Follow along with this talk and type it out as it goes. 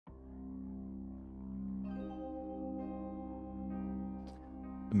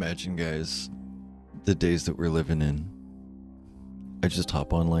Imagine, guys, the days that we're living in. I just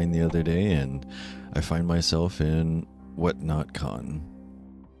hop online the other day and I find myself in Whatnot Con.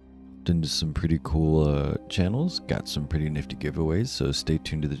 Into some pretty cool channels, got some pretty nifty giveaways, so stay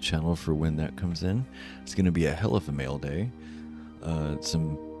tuned to the channel for when that comes in. It's going to be a hell of a mail day.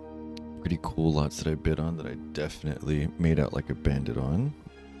 Some pretty cool lots that I bid on that I definitely made out like a bandit on.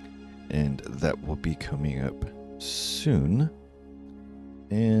 And that will be coming up soon.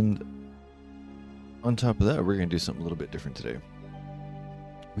 And on top of that, we're going to do something a little bit different today.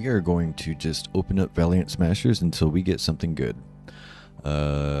 We are going to just open up Valiant Smashers until we get something good.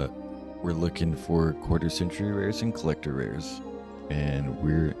 We're looking for quarter century rares and collector rares. And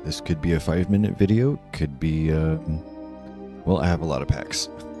this could be a 5-minute video, could be, well, I have a lot of packs.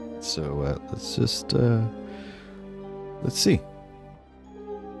 So let's just, let's see.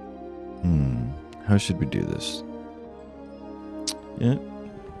 How should we do this? Yeah,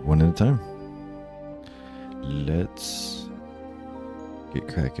 one at a time. Let's get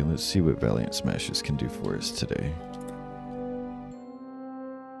cracking. Let's see what Valiant Smashers can do for us today.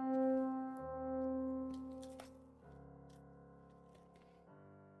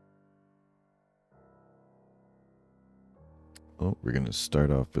 Oh, we're going to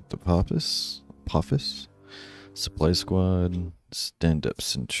start off with the Poffus, Supply Squad, Stand Up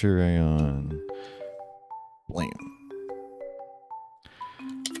Centurion, Blam.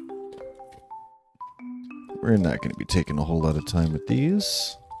 We're not going to be taking a whole lot of time with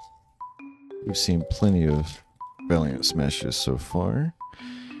these. We've seen plenty of Valiant Smashers so far.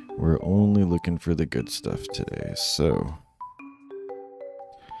 We're only looking for the good stuff today. So,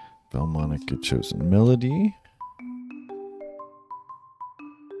 Belmonica Chosen Melody.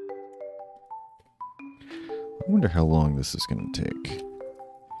 I wonder how long this is going to take.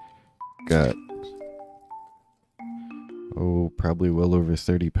 Got, probably well over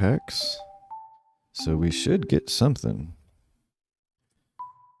 30 packs. So we should get something.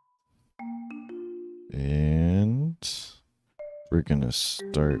 And we're going to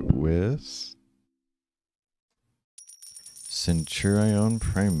start with Centurion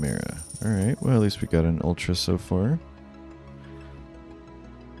Primera. Alright, well at least we got an Ultra so far.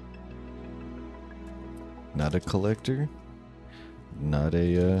 Not a collector. Not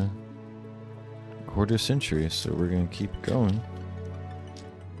a quarter century, so we're going to keep going.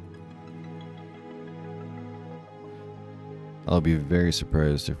 I'll be very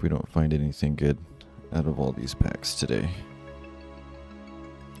surprised if we don't find anything good out of all these packs today.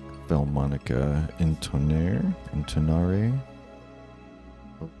 Belmonica Intonare.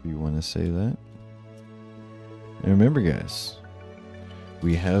 Hope you want to say that. And remember, guys,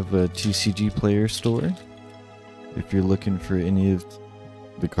 we have a TCG player store. If you're looking for any of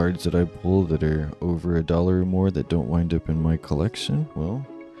the cards that I pull that are over $1 or more that don't wind up in my collection, well,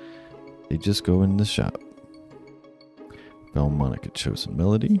 they just go in the shop. Belmonica Chosen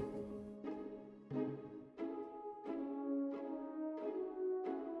Melody.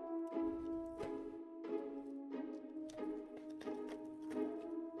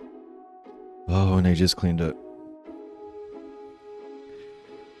 Oh, and I just cleaned up.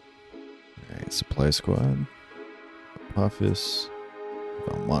 Alright, Supply Squad. Apophis.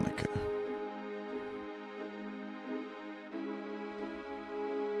 Belmonica.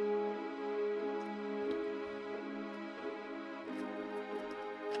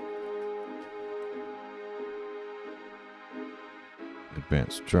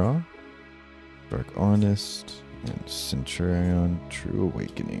 Advanced Draw, Dark Honest, and Centurion True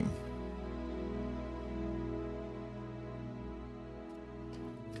Awakening.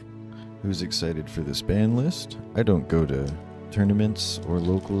 Who's excited for this ban list? I don't go to tournaments or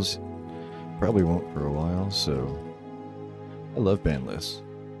locals. Probably won't for a while, so I love ban lists.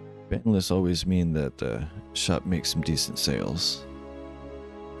 Ban lists always mean that the shop makes some decent sales.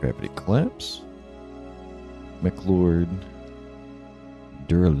 Gravity Collapse, McLord,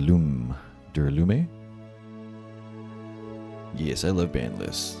 Duralume. Yes, I love ban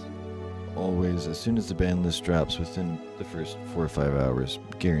lists. Always, as soon as the ban list drops, within the first 4 or 5 hours,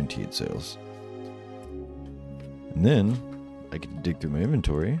 guaranteed sales. And then I get to dig through my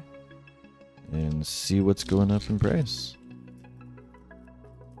inventory and see what's going up in price.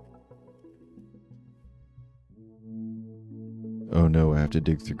 Oh no, I have to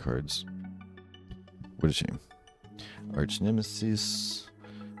dig through cards. What a shame. Arch Nemesis,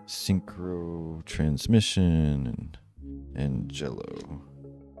 Synchro Transmission, and Jello.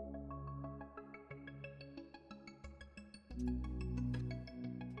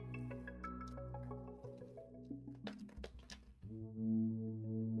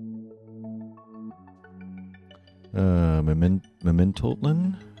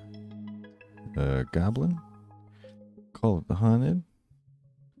 Mementotlin, Goblin, Call of the Haunted,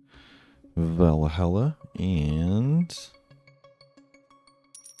 Valhalla, and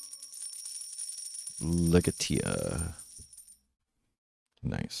Legatia.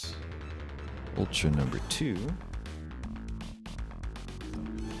 Nice. Ultra number 2.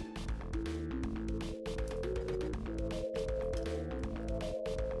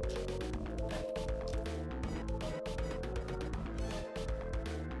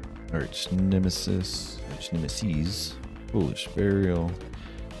 Arch Nemesis, Foolish Burial,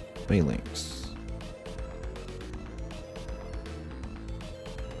 Phalanx.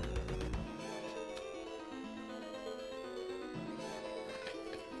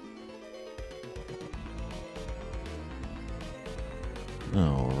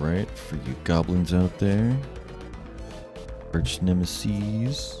 Alright, for you goblins out there, Arch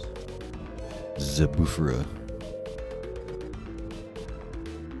Nemesis, Zabufra.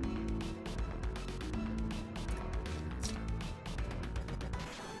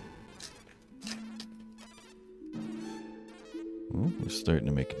 We're starting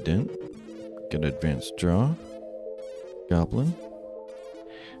to make a dent. Get advanced draw. Goblin.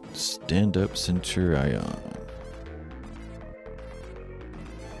 Stand up Centurion.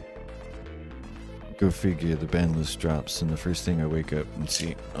 Go figure, the ban list drops, and the first thing I wake up and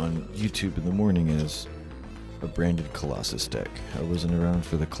see on YouTube in the morning is a branded Colossus deck. I wasn't around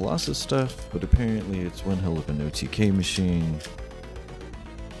for the Colossus stuff, but apparently it's one hell of an OTK machine.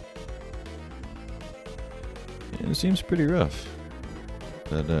 And it seems pretty rough.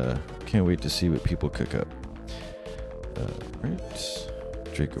 But can't wait to see what people cook up. Right.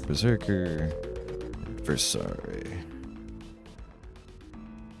 Draco Berserker. Versari.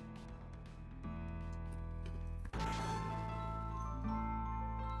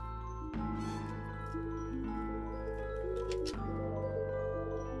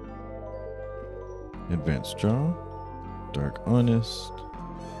 Advanced Draw. Dark Honest.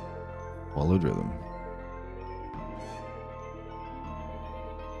 Followed Rhythm.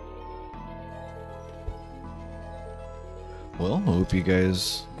 Well, I hope you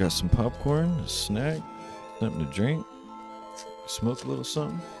guys got some popcorn, a snack, something to drink, smoke a little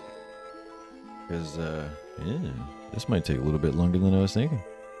something. Because, yeah, this might take a little bit longer than I was thinking.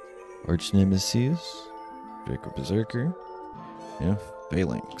 Arch Nemesis, Draco Berserker, yeah,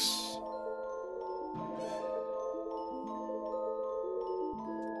 Phalanx.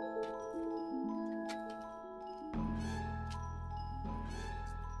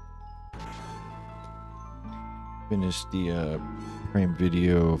 Finished the Prime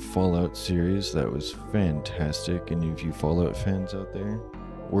Video Fallout series. That was fantastic. Any of you Fallout fans out there,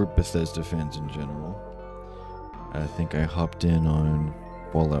 or Bethesda fans in general, I think I hopped in on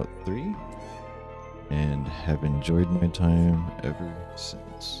Fallout 3 and have enjoyed my time ever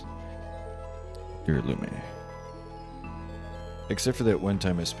since. Dear Lume. Except for that one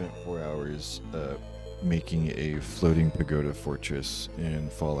time I spent 4 hours making a floating pagoda fortress in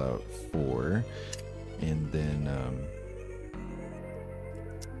Fallout 4. And then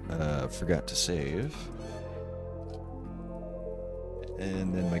forgot to save,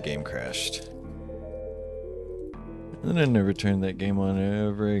 and then my game crashed, and then I never turned that game on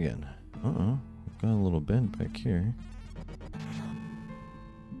ever again. Got a little bend back here.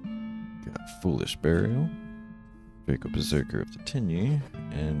 Got Foolish Burial, Draco Berserker of the Tenyi,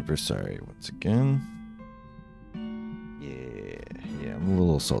 and Versari once again. Yeah, I'm a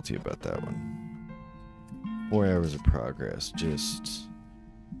little salty about that one. 4 hours of progress just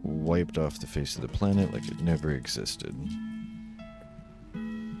wiped off the face of the planet like it never existed.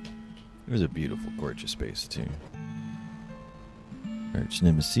 It was a beautiful, gorgeous space too. Arch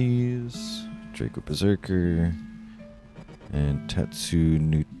Nemesis, Draco Berserker, and Tatsu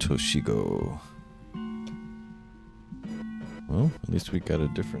Nutoshigo. Well, at least we got a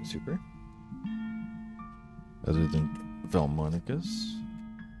different super. Other than Valmonicus.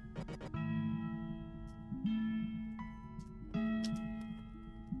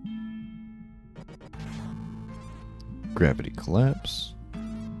 Gravity Collapse,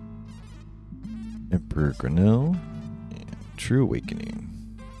 Emperor Granell, and True Awakening.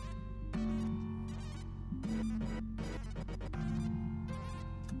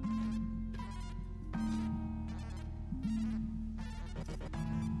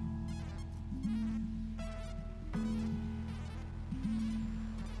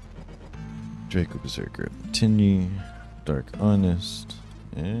 Draco Berserker of the Tenyi, Dark Honest,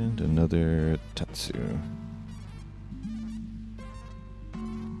 and another Tatsu.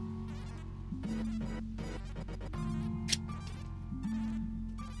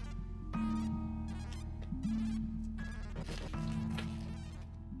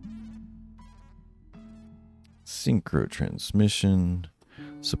 Synchro Transmission,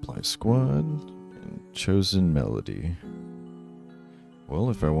 Supply Squad, and Chosen Melody.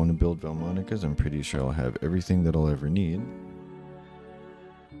 Well, if I want to build Valmonicas, I'm pretty sure I'll have everything that I'll ever need.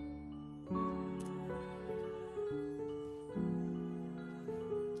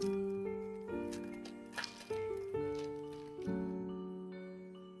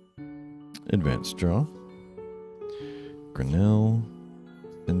 Advanced Draw, Grinnell,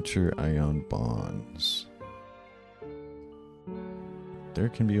 Center Ion Bonds. There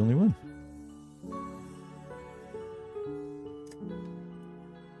can be only one.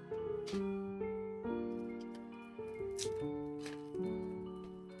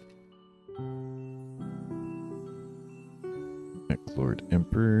 Lord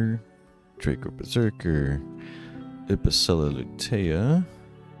Emperor, Draco Berserker, Ibicella Lutea,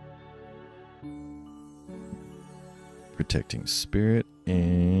 Protecting Spirit,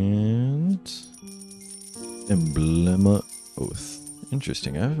 and Emblema Oath.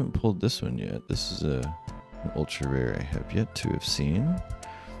 Interesting. I haven't pulled this one yet. This is an ultra rare I have yet to have seen.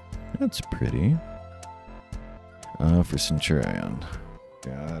 That's pretty. For Centurion.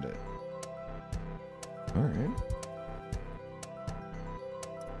 Got it. Alright.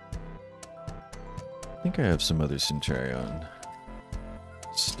 I think I have some other Centurion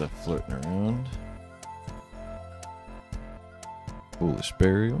stuff floating around. Foolish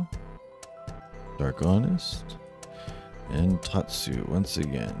Burial, Dark Honest, and Tatsu once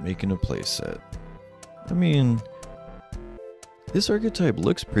again making a playset. I mean, this archetype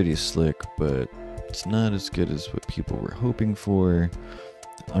looks pretty slick, but it's not as good as what people were hoping for.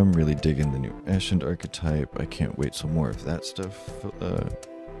 I'm really digging the new Ashen archetype. I can't wait till more of that stuff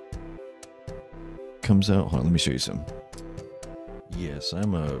comes out. Hold on, let me show you some. Yes,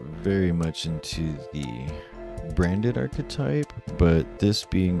 I'm very much into the branded archetype, but this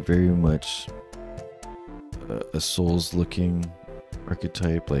being very much a Souls looking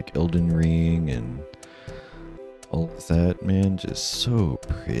archetype like Elden Ring and all of that, man, just so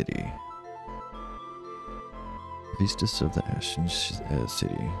pretty. Priestess of the Ashen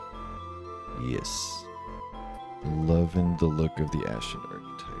City. Yes. Loving the look of the Ashen archetype.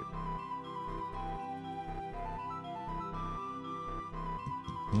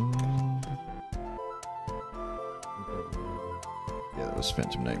 Yeah, that was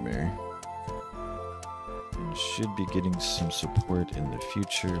Phantom Nightmare. And should be getting some support in the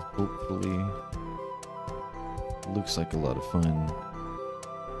future, hopefully. Looks like a lot of fun.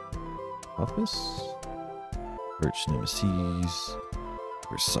 Office? Arch Nemesis.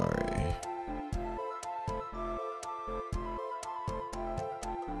 We're sorry.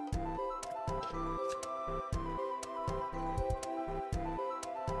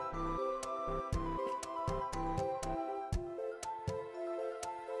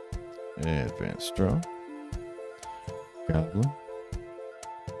 Advanced Draw, Goblin,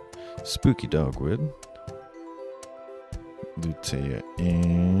 Spooky Dogwood, Lutea,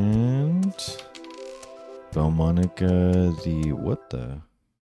 and Valmonica, the what the?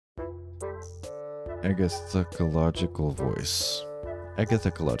 Agathological Voice.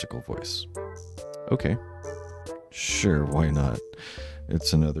 Agathological Voice. Okay. Sure, why not?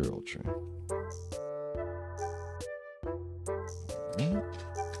 It's another Ultra.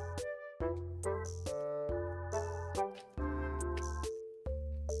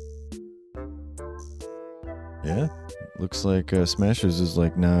 Yeah, looks like Smashers is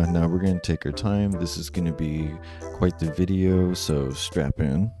like, nah, we're gonna take our time. This is gonna be quite the video, so strap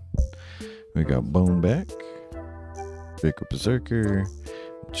in. We got Bone Back, Draco Berserker,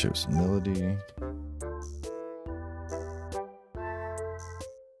 Chosen Melody.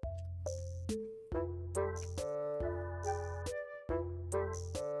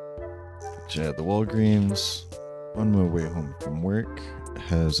 Chad the Walgreens, on my way home from work,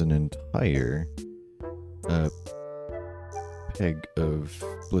 has an entire peg of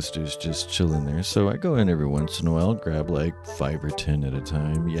blisters just chilling there. So I go in every once in a while, grab like 5 or 10 at a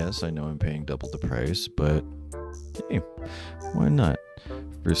time. Yes, I know I'm paying double the price, but hey, why not?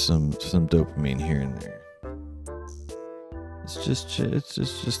 For some dopamine here and there. It's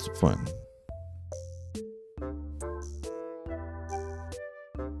just fun.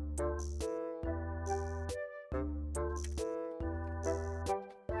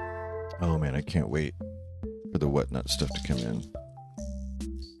 Oh man, I can't wait for the whatnot stuff to come in.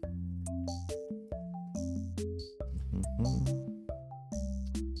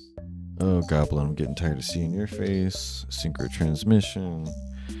 Oh, Goblin, I'm getting tired of seeing your face. Synchro Transmission.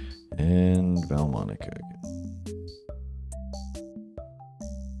 And Valmonica again.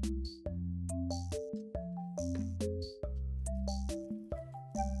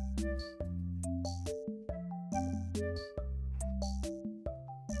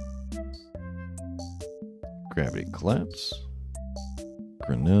 Gravity Collapse,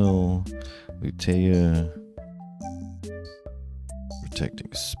 Grinnell, Lutea,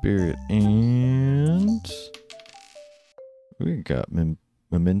 Protecting Spirit, and we got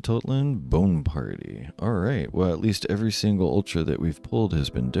Mementotlan Bone Party. Alright, well, at least every single Ultra that we've pulled has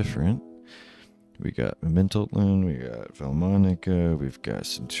been different. We got Mementotlan, we got Valmonica, we've got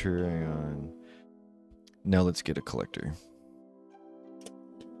Centurion. Now let's get a collector.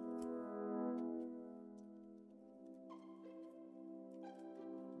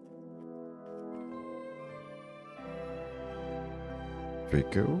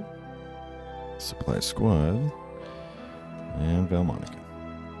 Draco, Supply Squad, and Valmonica.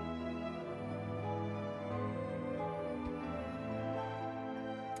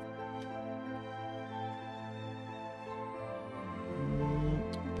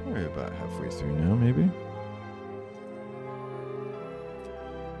 Probably about halfway through now, maybe.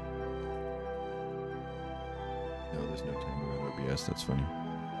 No, there's no timer on OBS, that's funny.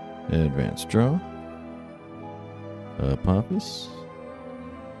 Advanced Draw, Pompous,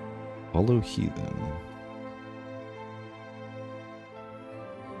 Hollow Heathen.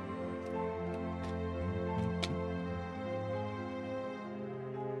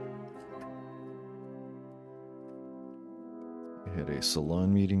 We had a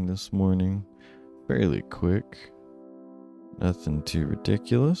salon meeting this morning. Fairly quick. Nothing too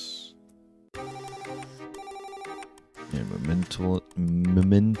ridiculous. And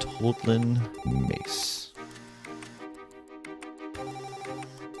Mementotlan Mace.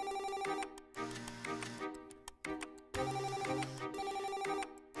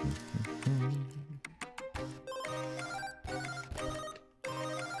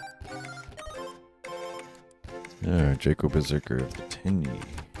 Draco Berserker of the Tenyi,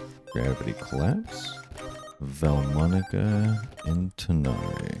 Gravity Collapse, Valmonica, and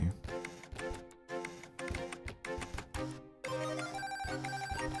Tonari.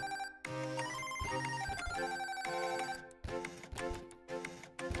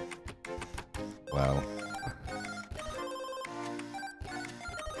 Wow.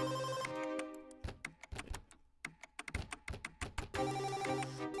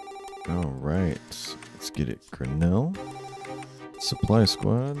 Alright, let's get it. Grinnell, Supply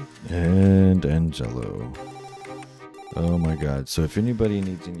Squad, and Angelo. Oh my god, so if anybody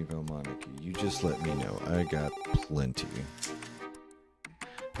needs any Valmonica, you just let me know. I got plenty.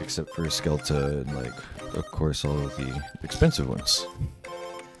 Except for Skelta and, like, of course, all of the expensive ones.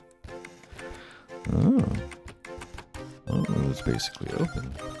 Oh. Oh, it's basically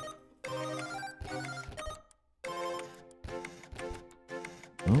open.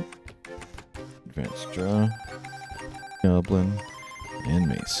 Oh. Advanced Draw, Goblin, and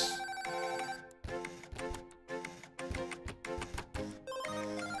Mace.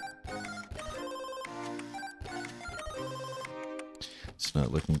 It's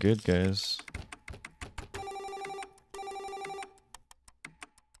not looking good, guys.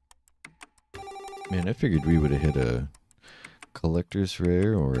 Man, I figured we would have hit a collector's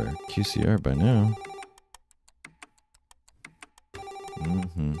rare or a QCR by now.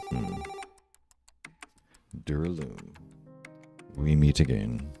 Duraloom. We meet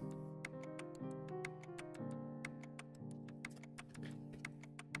again.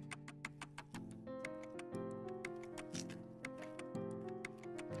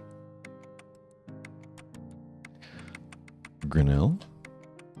 Grinnell,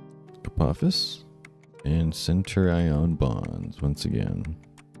 Apophis, and Centurion Bonds once again.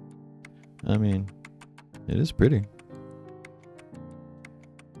 I mean, it is pretty.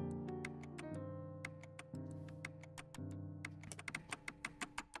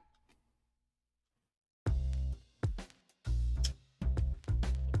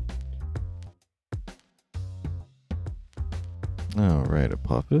 Alright,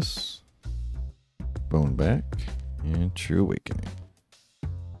 Apophis, Bone Back, and True Awakening.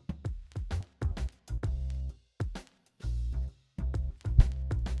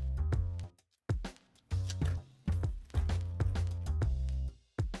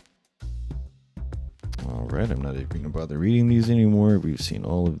 Alright, I'm not even going to bother reading these anymore. We've seen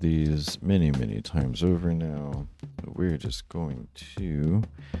all of these many, many times over now. So we're just going to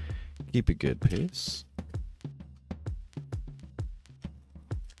keep a good pace.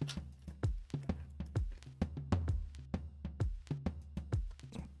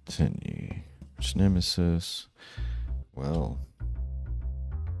 Tenyi, Nemesis. Well,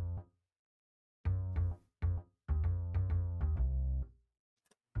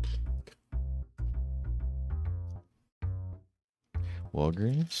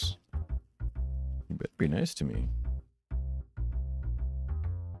 Walgreens, you better be nice to me.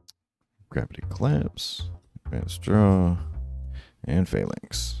 Gravity Collapse, Advanced draw. And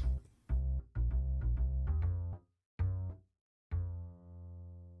phalanx.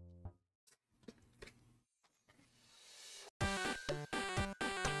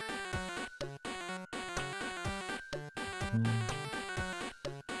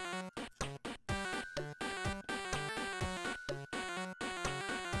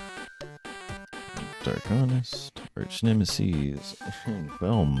 Dark Honest, Arch Nemesis,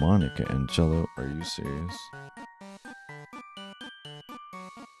 Val Monica and Cello. Are you serious?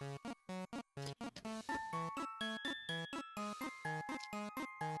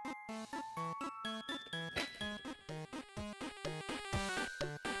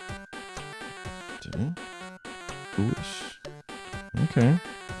 Foolish. Okay.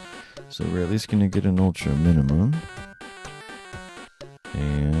 So we're at least gonna get an ultra minimum.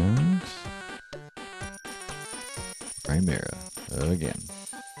 And Primera again.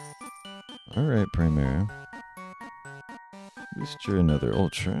 Alright, Primera. At least you're another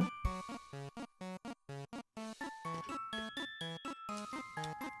ultra.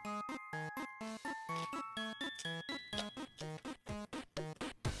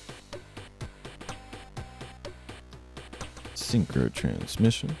 Synchro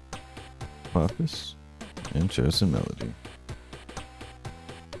Transmission, Apophis, and Chosen Melody.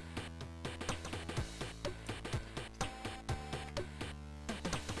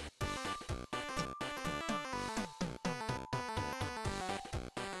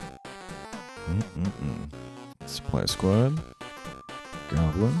 Supply Squad,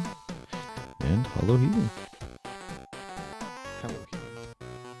 Goblin, and Hollow Heathen. Hollow Heathen.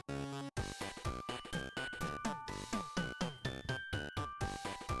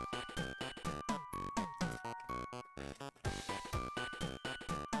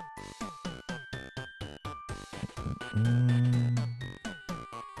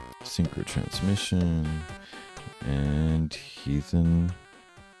 Synchro Transmission and Heathen.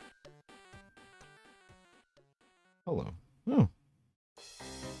 Hollow. Oh.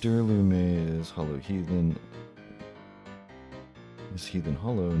 Duralume is Hollow Heathen. Is Heathen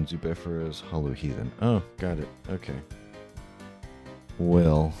Hollow, and Zubefra is Hollow Heathen. Oh, got it. Okay.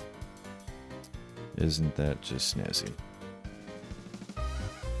 Well, isn't that just snazzy?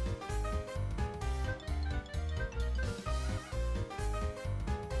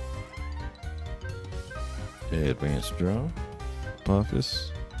 Advanced Draw,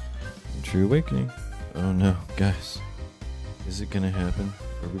 Apophis, and True Awakening. Oh no, guys. Is it gonna happen?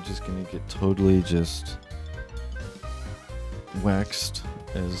 Are we just gonna get totally just waxed,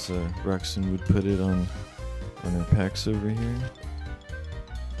 as Roxanne would put it on our packs over here?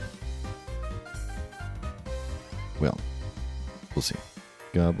 Well, we'll see.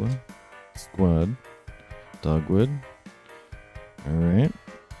 Goblin, Squad, Dogwood. Alright,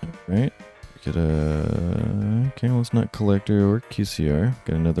 alright. Get a... Okay, well, it's not Collector or QCR.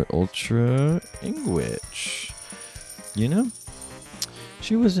 Got another Ultra Ingwitch. You know,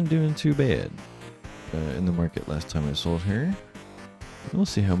 she wasn't doing too bad in the market last time I sold her. We'll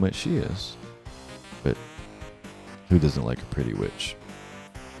see how much she is. But who doesn't like a pretty witch?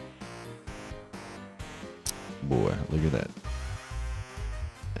 Boy, look at that.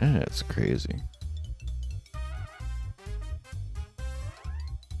 That's crazy.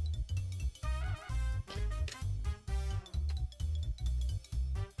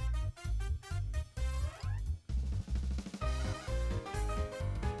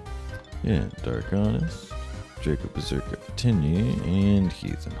 Yeah, Dark Honest, Jacob Berserker Tinny, and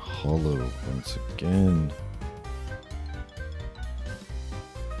Heathen Hollow once again.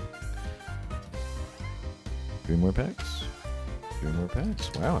 Three more packs. Three more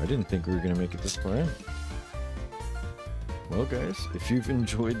packs. Wow, I didn't think we were going to make it this far in. Well, guys, if you've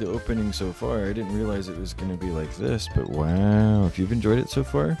enjoyed the opening so far, I didn't realize it was going to be like this, but wow, if you've enjoyed it so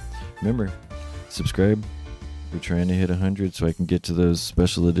far, remember, subscribe. We're trying to hit 100 so I can get to those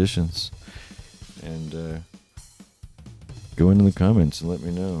special editions. And go into the comments and let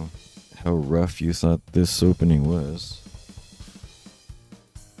me know how rough you thought this opening was.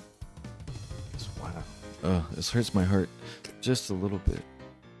 Wow. Oh, this hurts my heart just a little bit.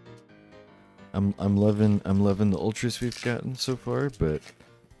 I'm loving the ultras we've gotten so far, but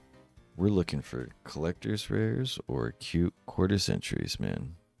we're looking for collector's rares or cute quarter centuries,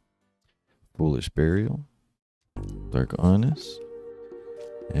 man. Foolish Burial, Dark Honest,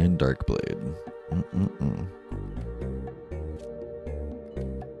 and Dark Blade.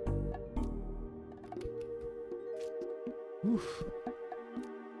 Oof.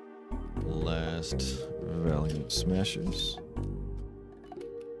 Last Valiant Smashers.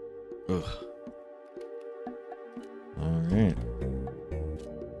 Ugh. Alright.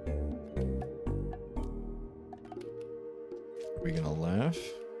 laugh?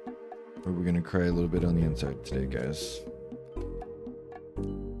 Or are we gonna cry a little bit on the inside today, guys?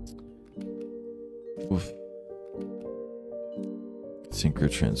 Oof.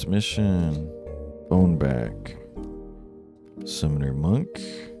 Synchro transmission. Bone back. Summoner monk.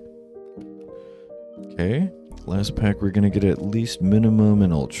 Okay. Last pack, we're gonna get at least minimum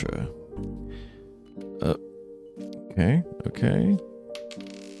and ultra. Okay. Okay.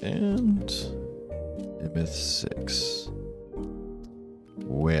 And Emeth 6.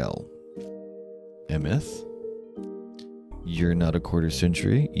 Well, Emeth, you're not a quarter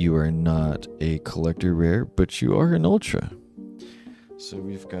century. You are not a collector rare, but you are an ultra. So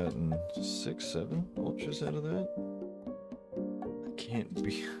we've gotten 6, 7 ultras out of that. I can't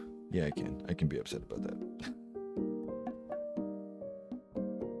be. Yeah, I can. I can be upset about that.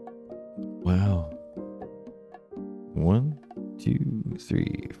 Wow. 1, 2,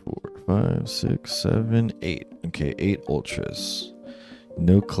 3, 4, 5, 6, 7, 8. Okay, 8 ultras.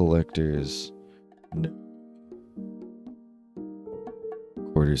 No collectors. No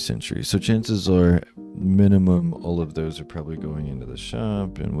quarter century. So chances are, minimum, all of those are probably going into the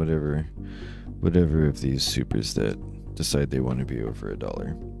shop and whatever of these supers that decide they want to be over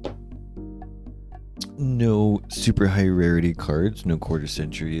 $1. No super high rarity cards, no quarter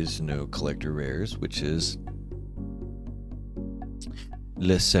centuries, no collector rares, which is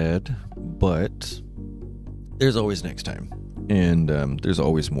less sad, but there's always next time. And there's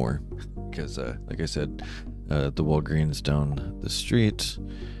always more. Because, like I said, the Walgreens down the street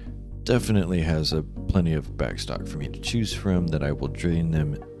definitely has plenty of backstock for me to choose from that I will drain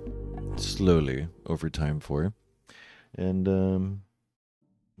them slowly over time for. And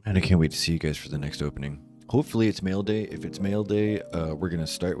I can't wait to see you guys for the next opening. Hopefully it's mail day. If it's mail day, we're going to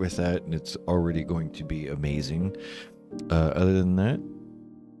start with that, and it's already going to be amazing. Other than that,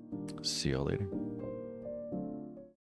 see y'all later.